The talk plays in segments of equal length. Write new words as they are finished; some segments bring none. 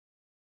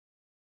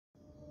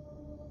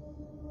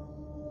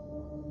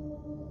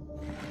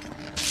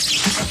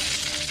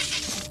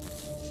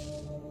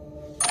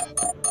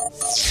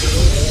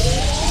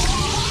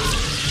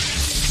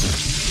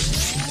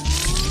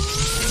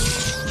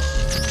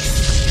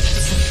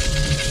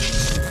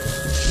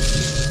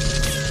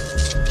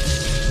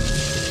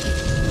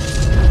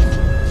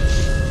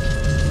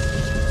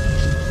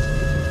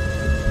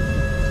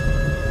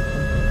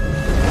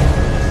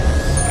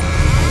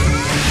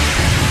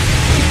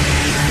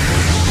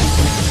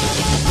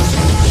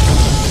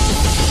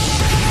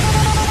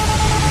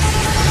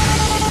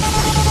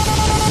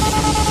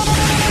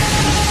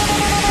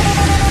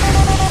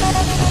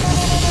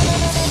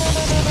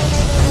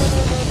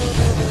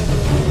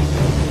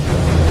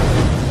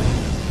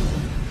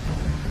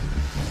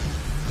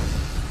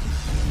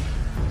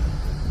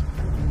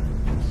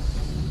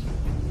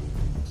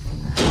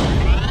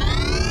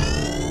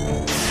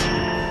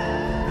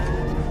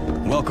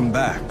Welcome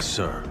back,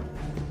 sir.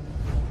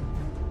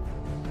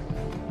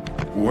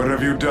 What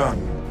have you done?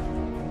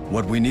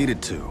 What we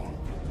needed to,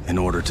 in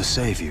order to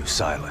save you,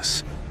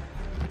 Silas.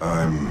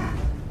 I'm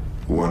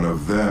one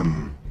of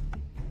them.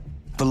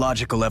 The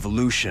logical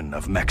evolution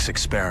of Mech's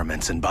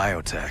experiments in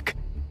biotech.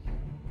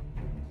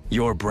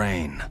 Your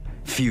brain,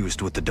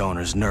 fused with the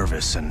donor's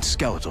nervous and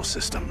skeletal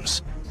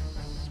systems.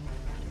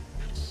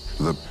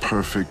 The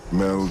perfect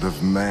meld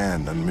of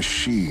man and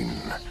machine.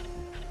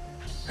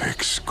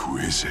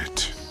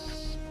 Exquisite.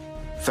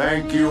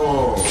 Thank you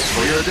all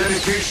for your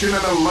dedication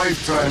and a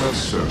lifetime of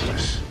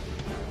service.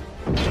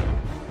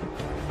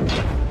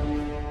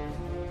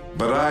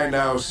 But I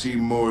now seem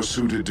more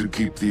suited to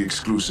keep the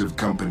exclusive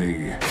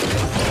company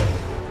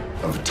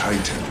of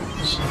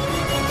Titans.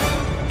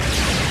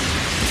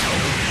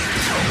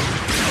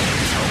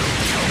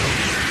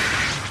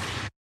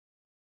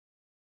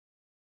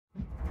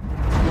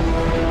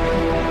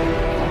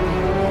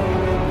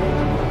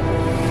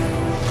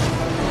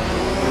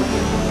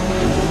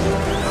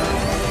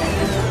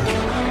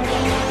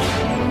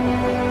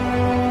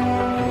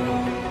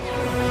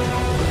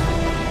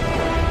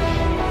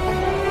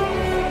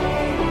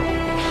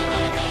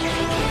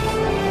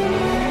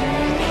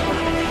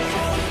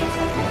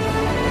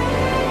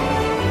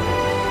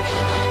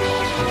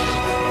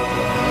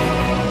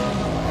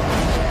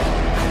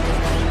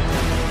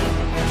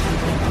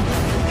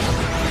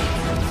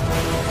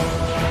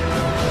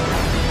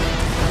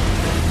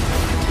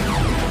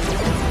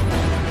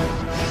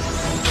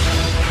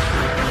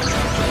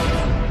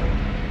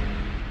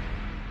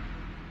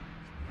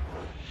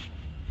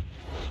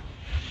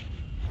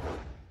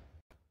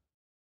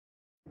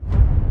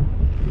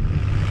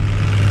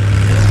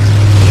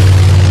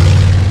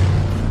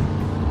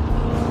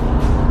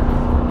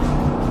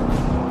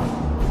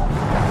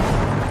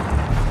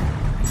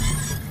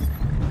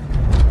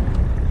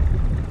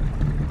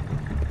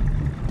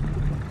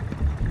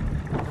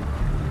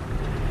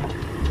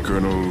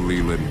 Colonel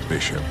Leland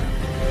Bishop.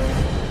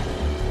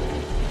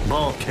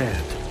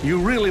 Bulkhead, you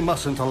really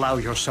mustn't allow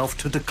yourself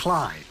to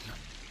decline.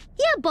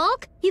 Yeah,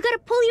 Bulk, you gotta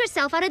pull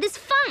yourself out of this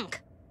funk.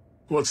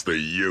 What's the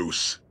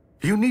use?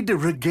 You need to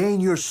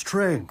regain your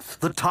strength.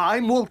 The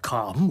time will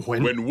come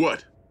when... When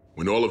what?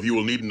 When all of you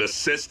will need an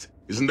assist?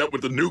 Isn't that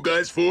what the new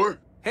guy's for?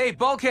 Hey,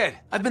 Bulkhead,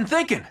 I've been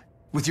thinking.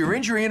 With your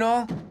injury and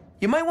all,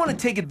 you might want to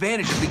take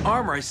advantage of the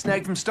armor I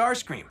snagged from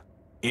Starscream.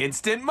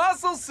 Instant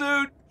muscle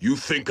suit! You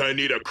think I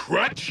need a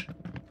crutch?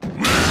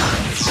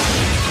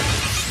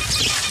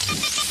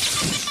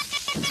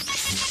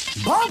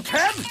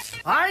 Bulkhead!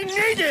 I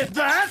needed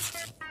that!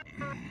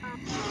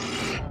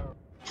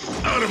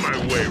 Out of my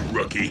way,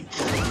 rookie!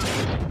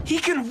 He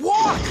can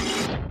walk!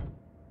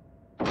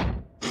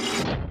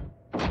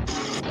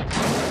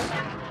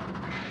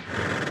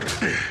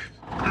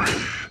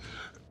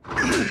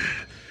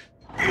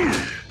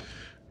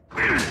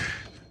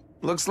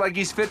 Looks like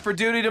he's fit for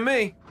duty to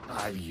me.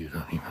 You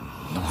don't even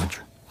know what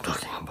you're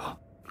talking about.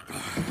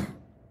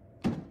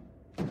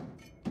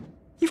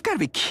 You've got to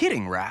be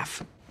kidding,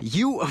 Raph.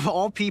 You, of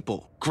all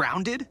people,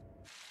 grounded?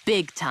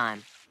 Big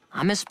time.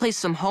 I misplaced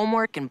some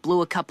homework and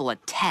blew a couple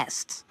of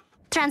tests.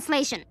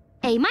 Translation: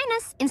 A-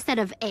 instead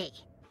of A.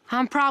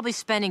 I'm probably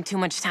spending too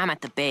much time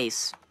at the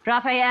base.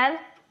 Raphael,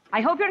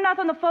 I hope you're not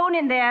on the phone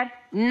in there.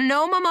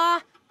 No,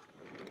 Mama.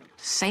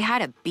 Say hi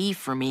to B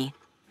for me.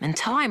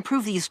 Until I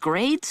improve these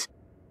grades,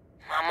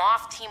 I'm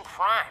off Team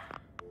Prime.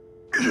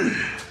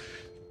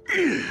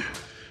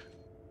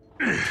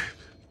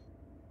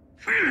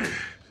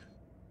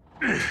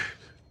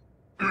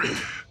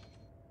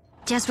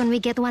 Just when we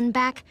get one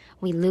back,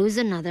 we lose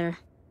another.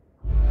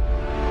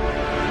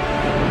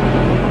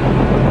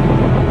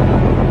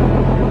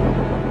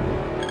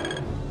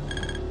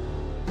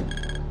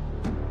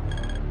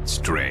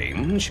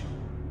 Strange.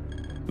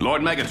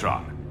 Lord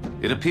Megatron,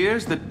 it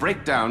appears that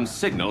Breakdown's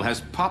signal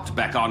has popped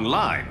back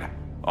online,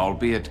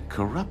 albeit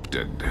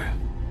corrupted.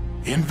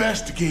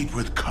 Investigate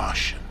with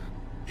caution.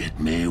 It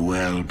may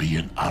well be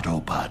an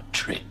Autobot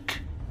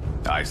trick.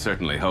 I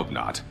certainly hope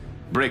not.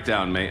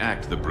 Breakdown may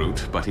act the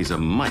brute, but he's a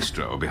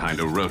maestro behind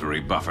a rotary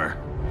buffer.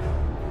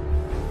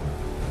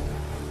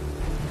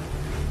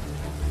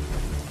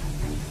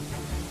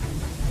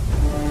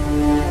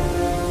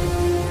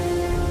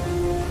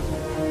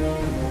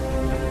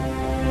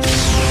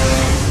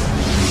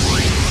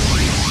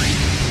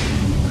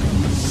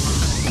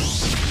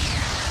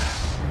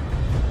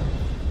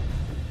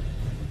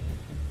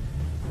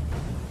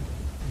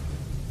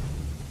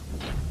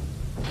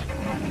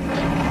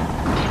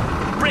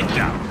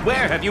 Breakdown,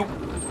 where have you...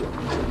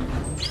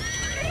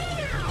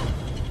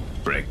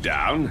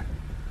 Breakdown?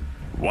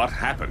 What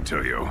happened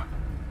to you?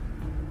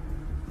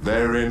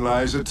 Therein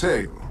lies a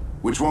tale,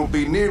 which won't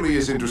be nearly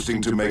as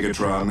interesting to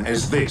Megatron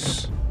as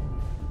this.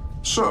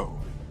 So,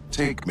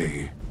 take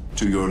me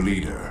to your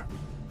leader.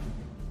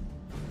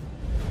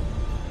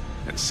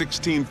 At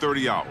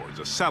 1630 hours,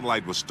 a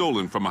satellite was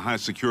stolen from a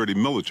high-security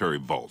military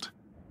vault.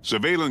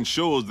 Surveillance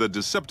shows the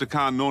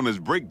Decepticon known as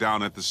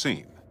Breakdown at the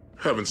scene.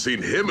 Haven't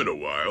seen him in a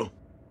while.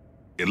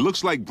 It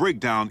looks like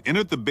Breakdown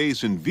entered the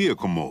base in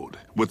vehicle mode,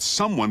 with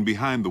someone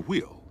behind the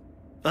wheel.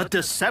 A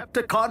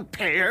Decepticon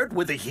paired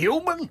with a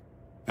human?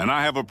 And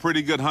I have a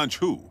pretty good hunch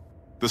who.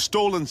 The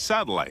stolen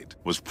satellite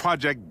was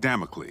Project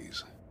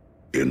Damocles.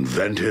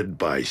 Invented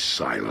by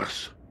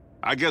Silas.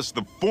 I guess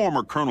the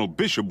former Colonel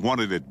Bishop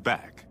wanted it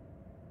back.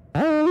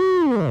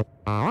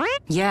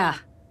 Yeah,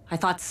 I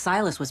thought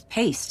Silas was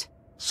paste.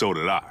 So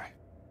did I.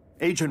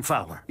 Agent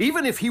Fowler,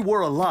 even if he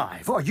were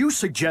alive, are you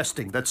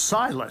suggesting that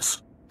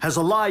Silas has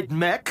allied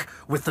mech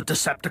with the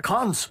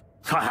Decepticons?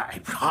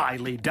 I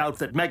highly doubt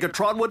that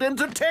Megatron would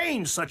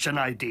entertain such an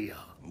idea.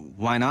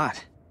 Why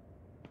not?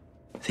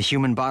 The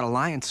Human Bot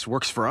Alliance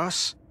works for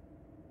us.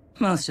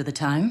 Most of the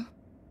time.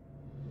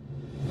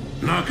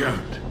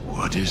 Knockout,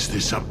 what is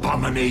this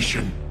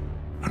abomination?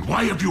 And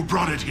why have you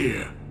brought it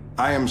here?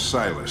 I am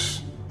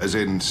Silas, as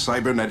in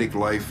cybernetic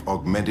life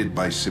augmented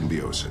by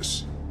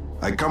symbiosis.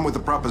 I come with a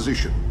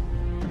proposition.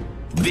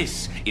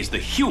 This is the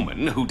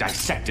human who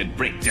dissected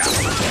Breakdown.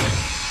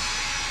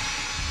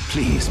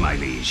 Please, my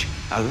liege,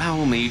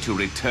 allow me to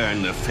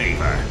return the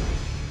favor.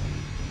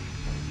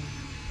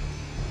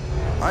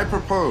 I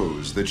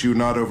propose that you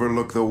not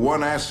overlook the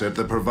one asset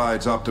that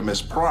provides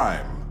Optimus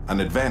Prime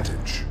an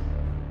advantage.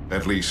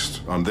 At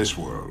least on this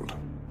world.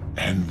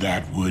 And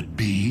that would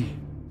be?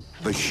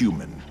 The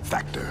human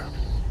factor.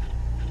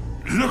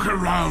 Look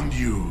around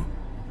you,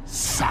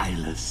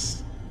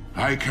 Silas.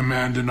 I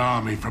command an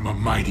army from a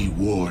mighty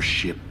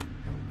warship.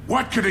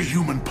 What could a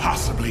human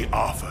possibly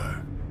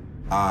offer?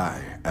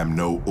 I am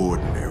no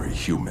ordinary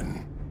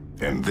human.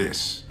 And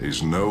this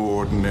is no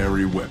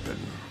ordinary weapon.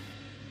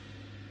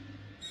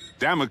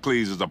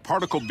 Damocles is a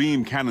particle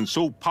beam cannon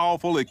so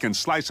powerful it can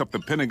slice up the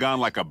Pentagon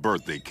like a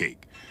birthday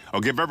cake. Or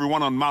give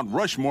everyone on Mount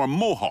Rushmore a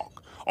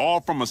mohawk, all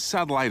from a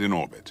satellite in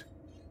orbit.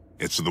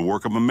 It's the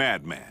work of a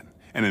madman,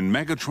 and in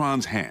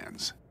Megatron's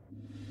hands.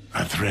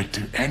 A threat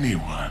to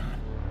anyone,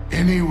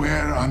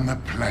 anywhere on the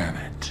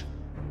planet.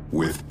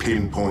 With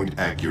pinpoint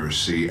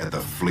accuracy at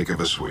the flick of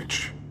a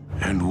switch.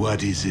 And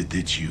what is it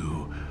that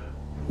you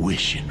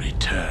wish in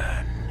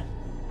return?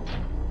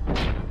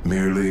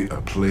 Merely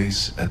a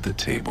place at the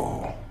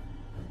table.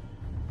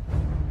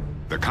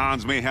 The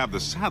cons may have the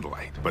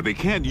satellite, but they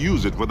can't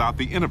use it without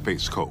the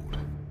interface code.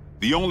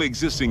 The only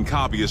existing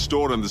copy is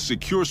stored on the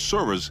secure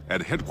servers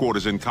at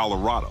headquarters in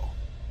Colorado.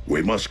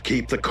 We must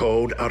keep the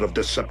code out of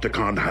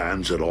Decepticon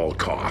hands at all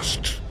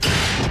costs.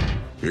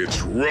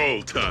 It's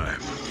roll time.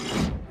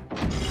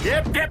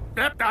 Yep.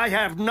 I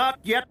have not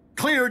yet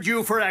cleared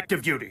you for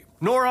active duty,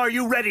 nor are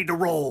you ready to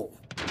roll.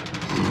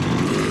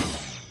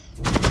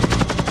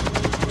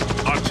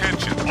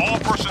 Attention, all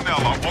personnel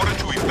are ordered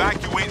to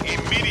evacuate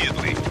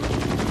immediately.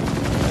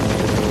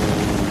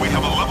 We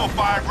have a level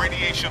 5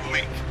 radiation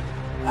leak.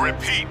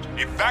 Repeat,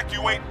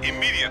 evacuate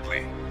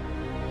immediately.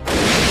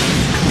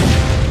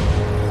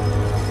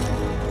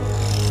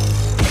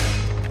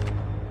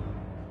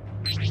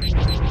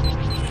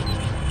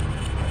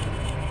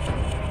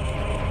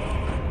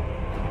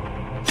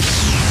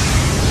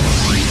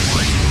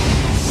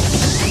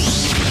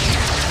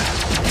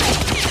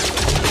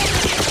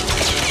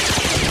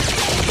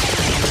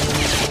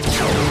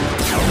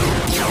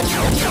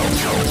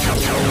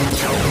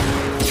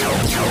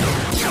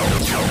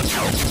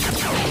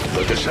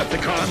 The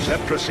Decepticons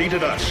have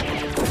preceded us.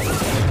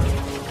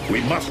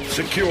 We must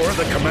secure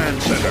the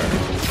command center.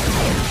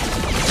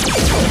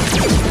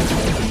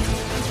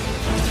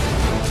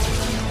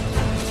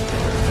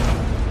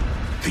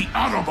 The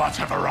Autobots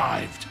have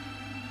arrived.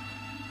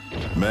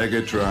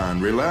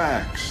 Megatron,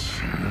 relax.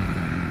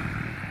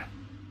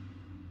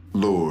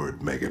 Lord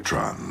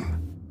Megatron.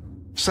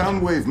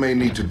 Soundwave may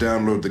need to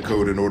download the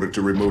code in order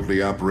to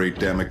remotely operate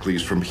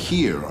Damocles from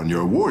here on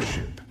your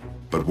warship.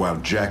 But while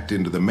jacked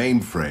into the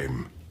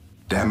mainframe,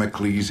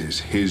 Damocles is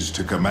his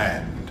to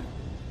command.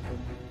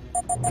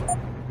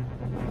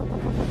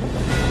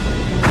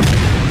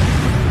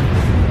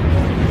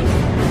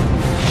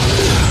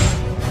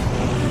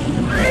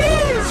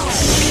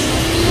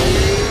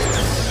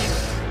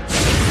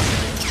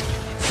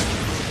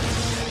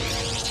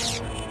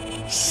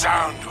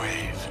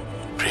 Soundwave,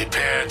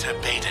 prepare to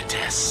beta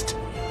test.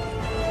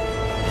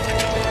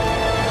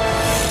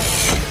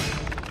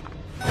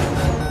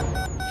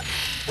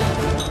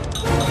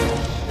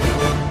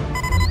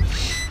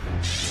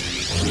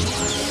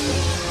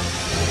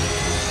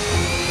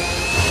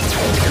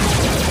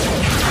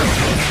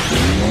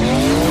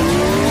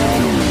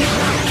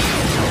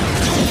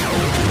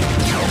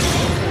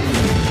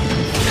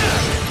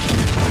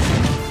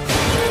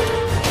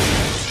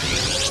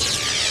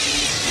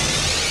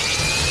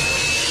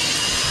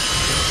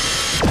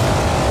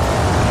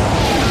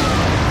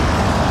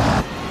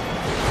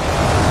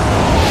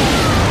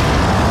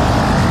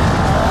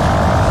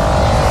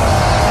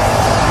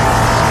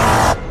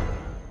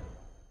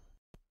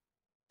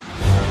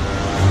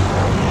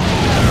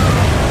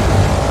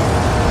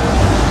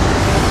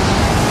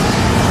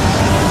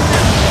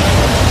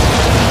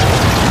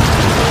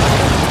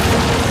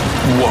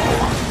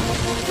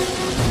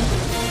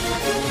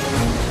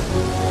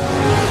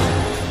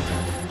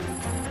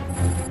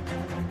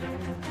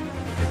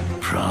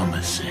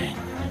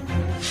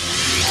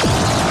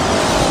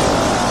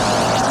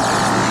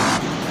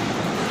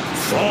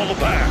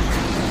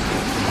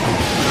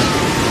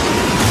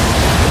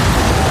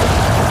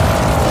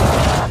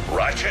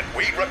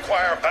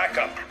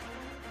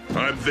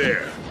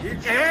 there.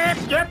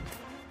 Yep.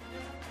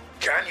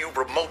 Can you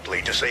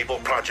remotely disable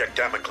Project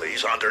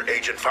Damocles under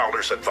Agent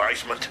Fowler's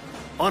advisement?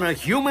 On a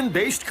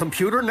human-based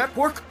computer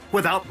network?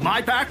 Without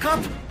my backup?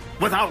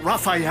 Without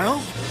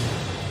Raphael?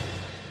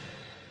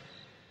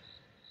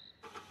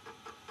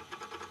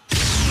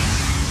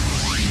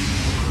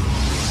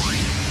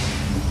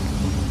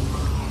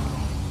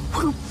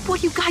 What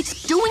are you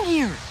guys doing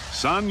here?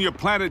 Son, your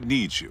planet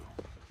needs you.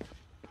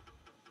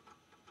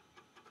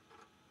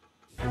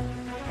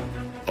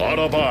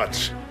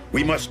 Autobots,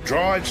 we must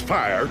draw its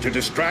fire to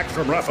distract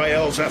from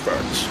Raphael's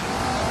efforts.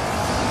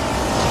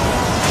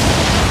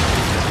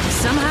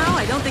 Somehow,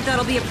 I don't think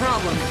that'll be a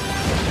problem.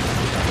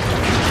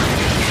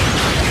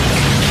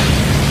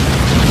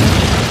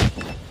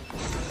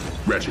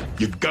 Ratchet,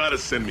 you gotta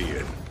send me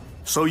in.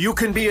 So you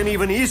can be an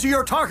even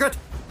easier target?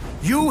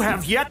 You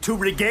have yet to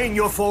regain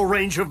your full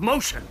range of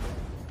motion.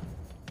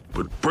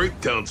 But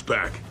Breakdown's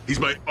back. He's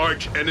my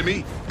arch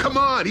enemy. Come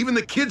on, even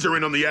the kids are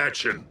in on the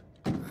action.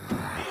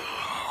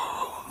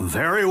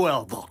 Very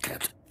well,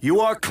 Bulkhead. You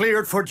are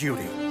cleared for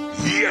duty.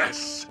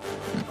 Yes!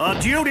 A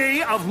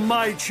duty of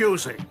my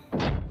choosing.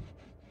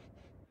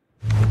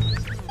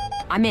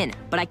 I'm in,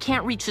 but I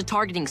can't reach the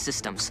targeting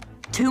systems.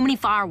 Too many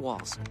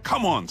firewalls.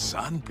 Come on,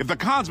 son. If the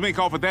cons make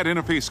off with that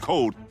interface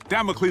code,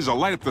 Damocles will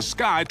light up the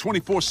sky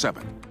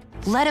 24/7.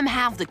 Let them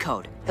have the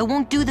code. It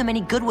won't do them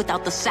any good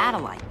without the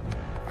satellite.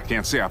 I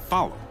can't say I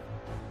follow.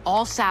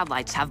 All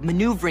satellites have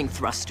maneuvering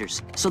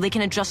thrusters, so they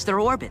can adjust their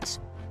orbits.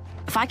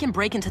 If I can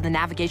break into the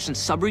navigation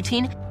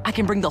subroutine, I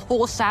can bring the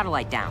whole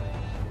satellite down.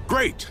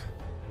 Great!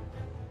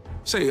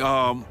 Say,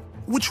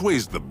 which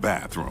way's the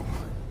bathroom?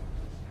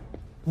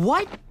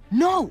 What?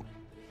 No!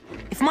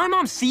 If my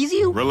mom sees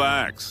you...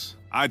 Relax.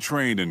 I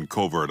trained in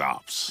covert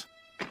ops.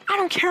 I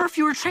don't care if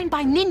you were trained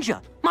by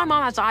ninja. My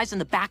mom has eyes in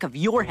the back of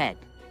your head.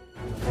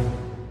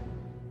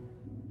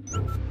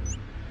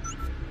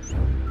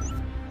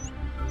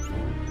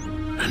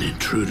 An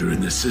intruder in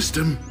the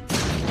system?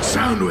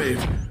 Soundwave,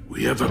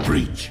 we have a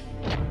breach.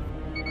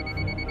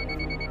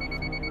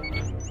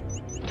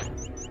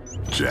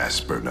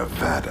 Jasper,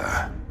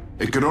 Nevada.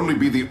 It could only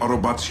be the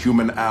Autobots'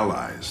 human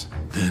allies.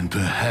 Then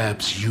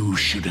perhaps you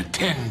should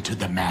attend to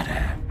the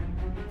matter.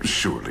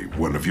 Surely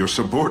one of your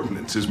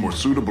subordinates is more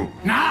suitable.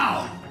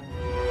 Now!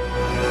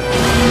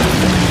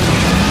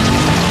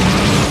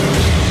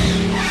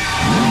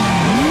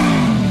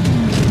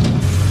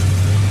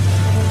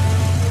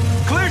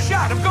 Clear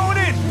shot, I'm going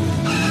in!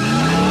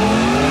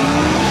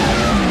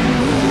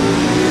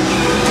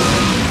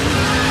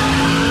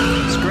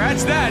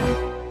 Scratch that!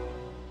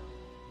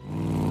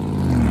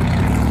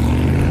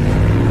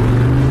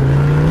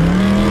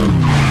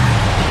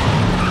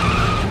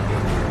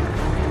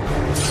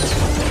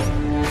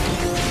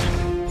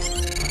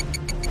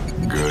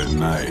 Good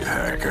night,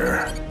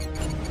 hacker.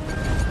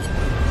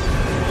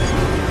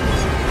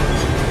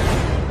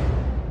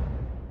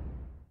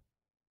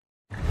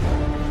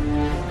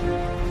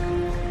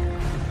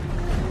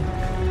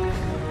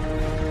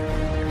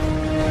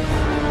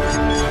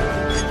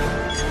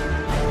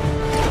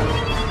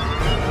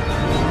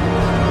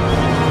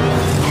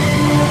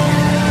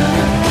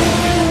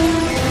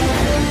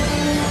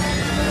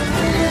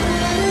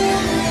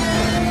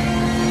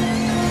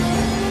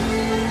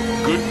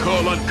 Good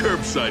call on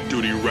curbside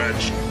duty,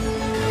 Ratch.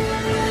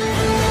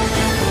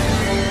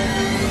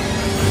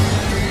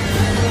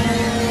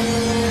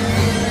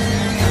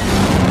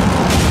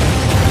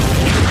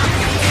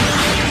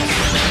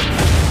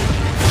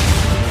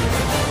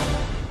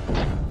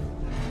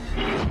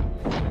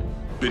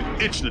 Been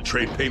itching to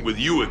trade paint with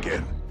you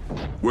again.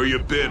 Where you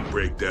been,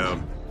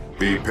 Breakdown?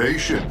 Be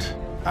patient.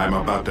 I'm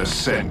about to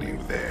send you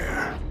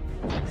there.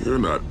 You're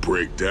not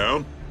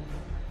Breakdown.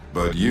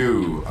 But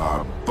you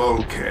are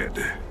Bulkhead,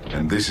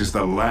 and this is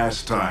the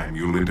last time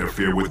you'll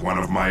interfere with one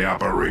of my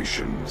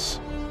operations.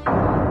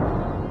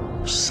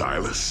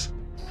 Silas?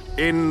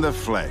 In the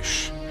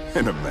flesh,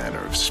 in a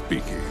manner of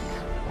speaking.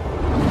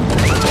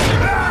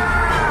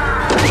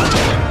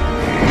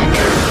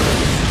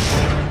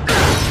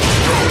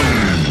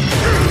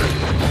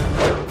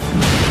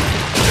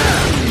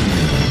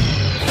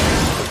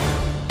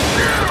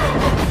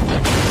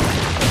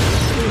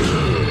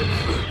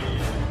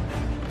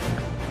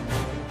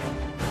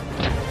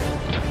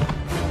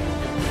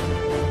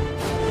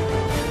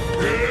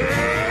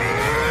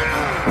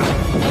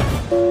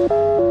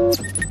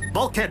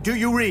 Bulkhead, do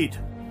you read?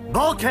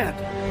 Bulkhead!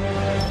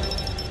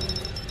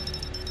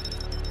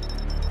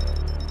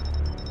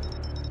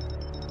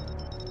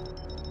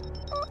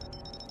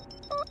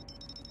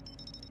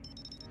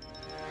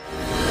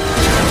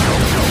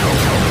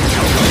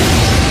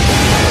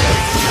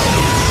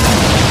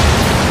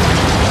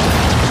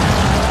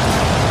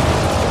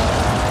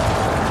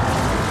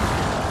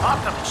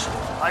 Optimus,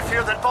 I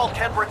fear that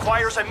Bulkhead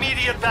requires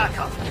immediate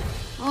backup.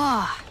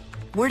 Ah,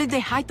 where did they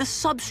hide the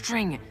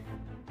substring?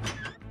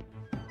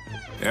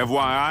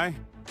 FYI,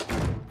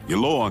 you're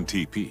low on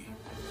TP.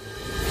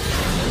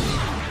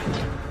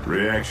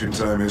 Reaction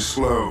time is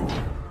slow.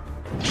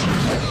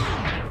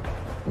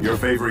 You're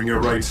favoring your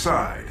right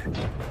side.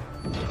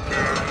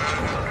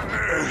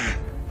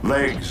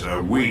 Legs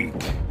are weak.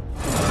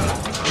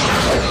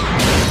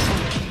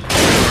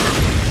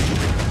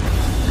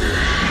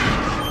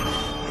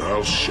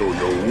 I'll show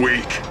you're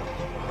weak.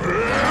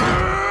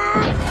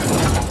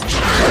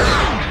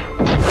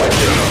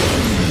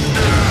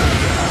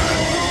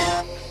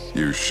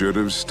 You should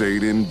have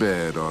stayed in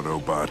bed,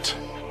 Autobot.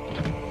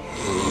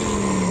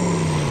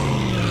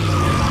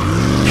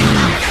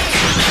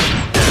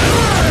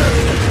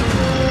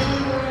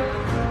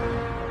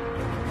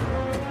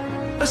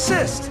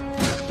 Assist!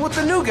 What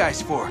the new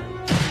guy's for?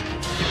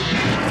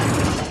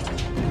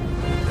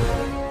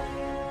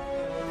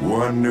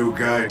 One new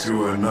guy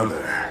to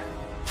another.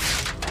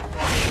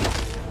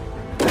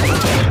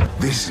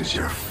 This is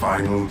your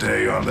final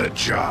day on the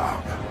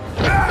job.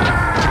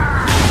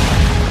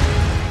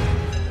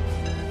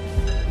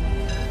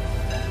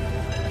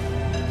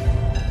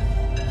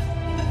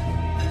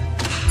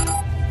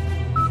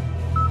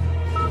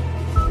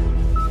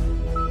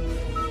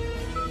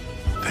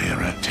 They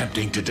are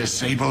attempting to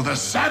disable the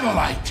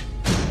satellite!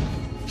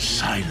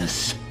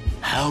 Silas,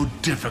 how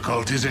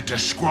difficult is it to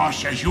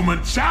squash a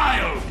human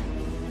child?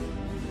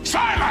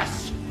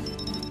 Silas!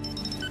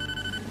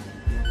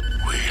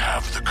 We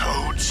have the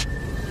codes.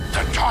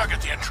 Then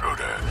target the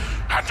intruder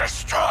and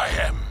destroy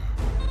him.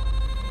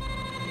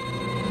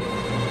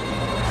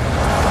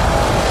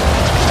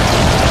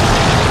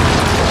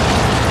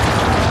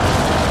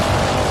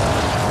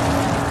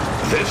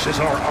 This is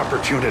our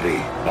opportunity.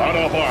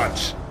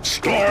 Autobots,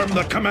 storm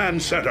the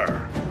command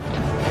center.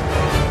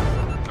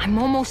 I'm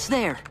almost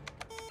there.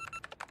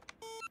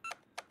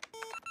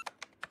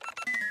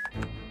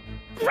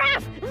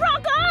 Raph,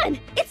 rock on!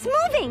 It's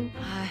moving!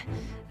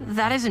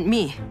 That isn't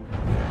me.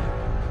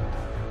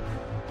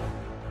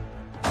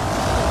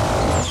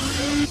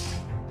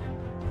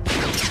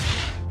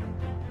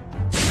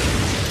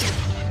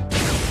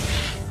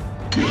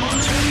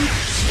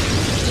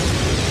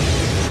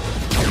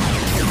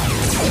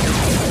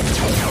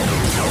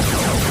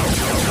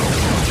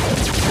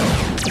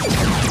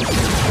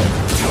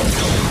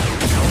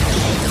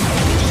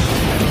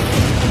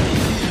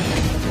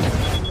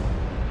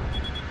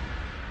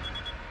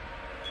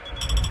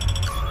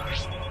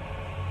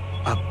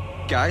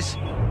 Guys,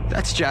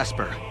 that's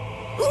Jasper.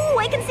 Ooh,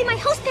 I can see my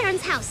host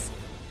parents' house.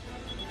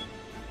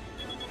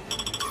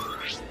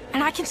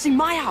 And I can see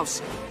my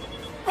house.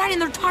 Right in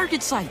their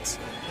target sites.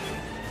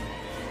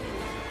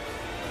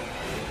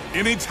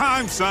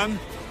 Anytime, son.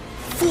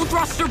 Full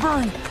thruster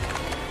burn.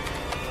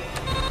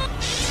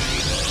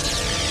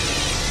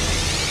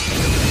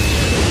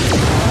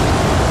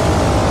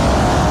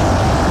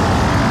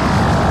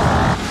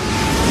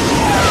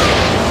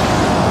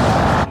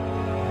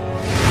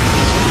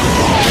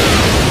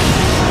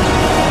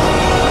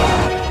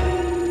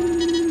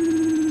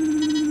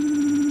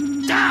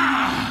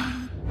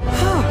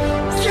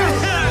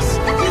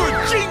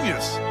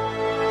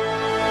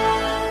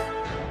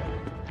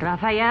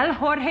 Rafael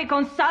Jorge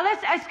Gonzalez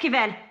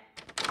Esquivel.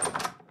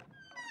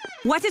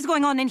 What is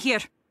going on in here?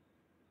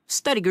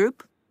 Study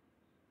group.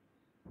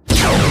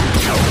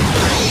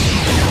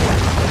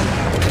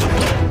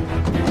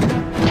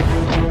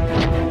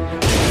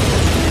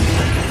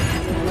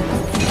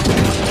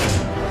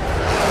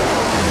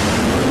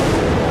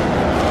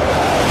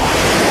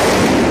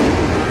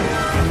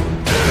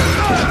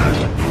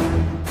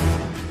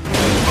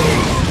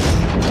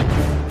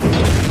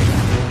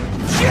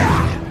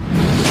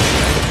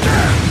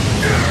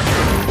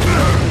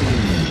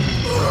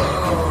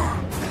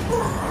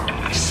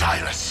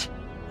 Silas,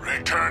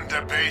 return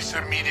to base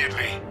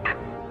immediately.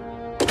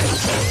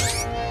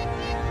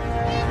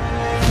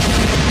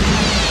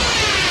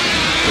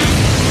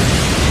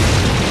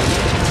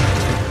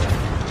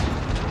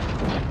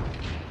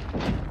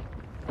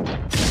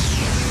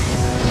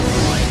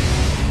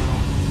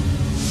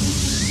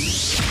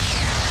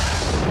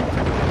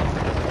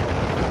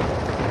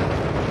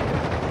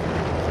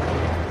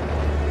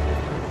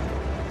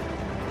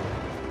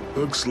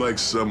 Looks like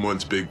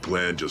someone's big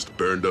plan just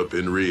burned up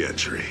in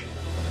re-entry.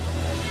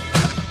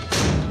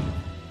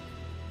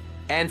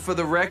 And for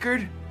the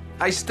record,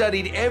 I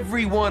studied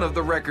every one of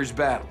the Wreckers'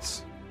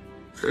 battles.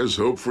 There's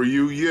hope for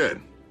you yet,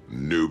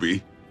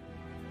 newbie.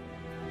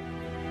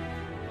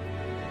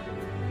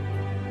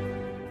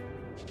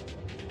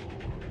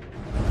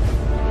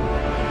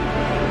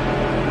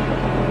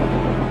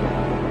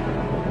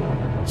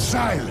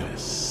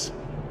 Silas,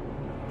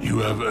 you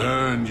have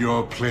earned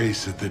your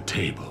place at the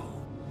table.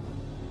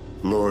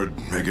 Lord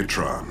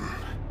Megatron,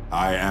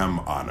 I am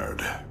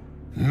honored.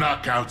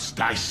 Knockout's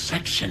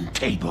dissection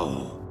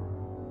table.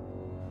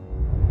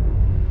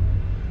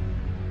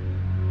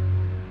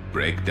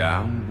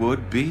 Breakdown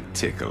would be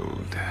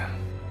tickled.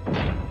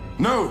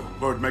 No,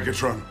 Lord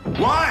Megatron.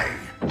 Why?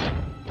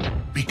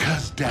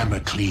 Because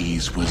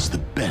Damocles was the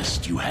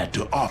best you had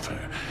to offer,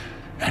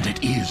 and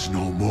it is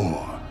no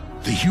more.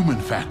 The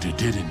human factor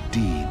did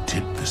indeed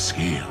tip the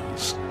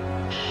scales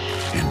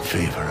in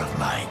favor of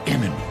my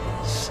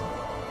enemies.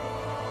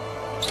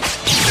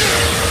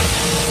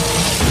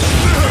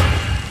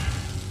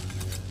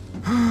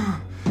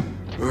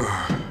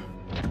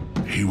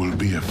 He will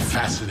be a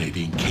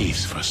fascinating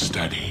case for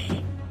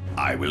study.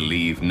 I will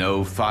leave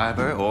no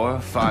fiber or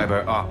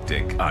fiber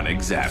optic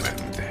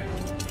unexamined.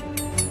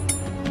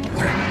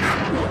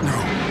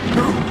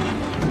 No!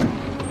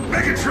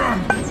 Megatron!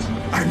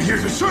 I'm here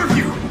to serve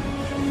you!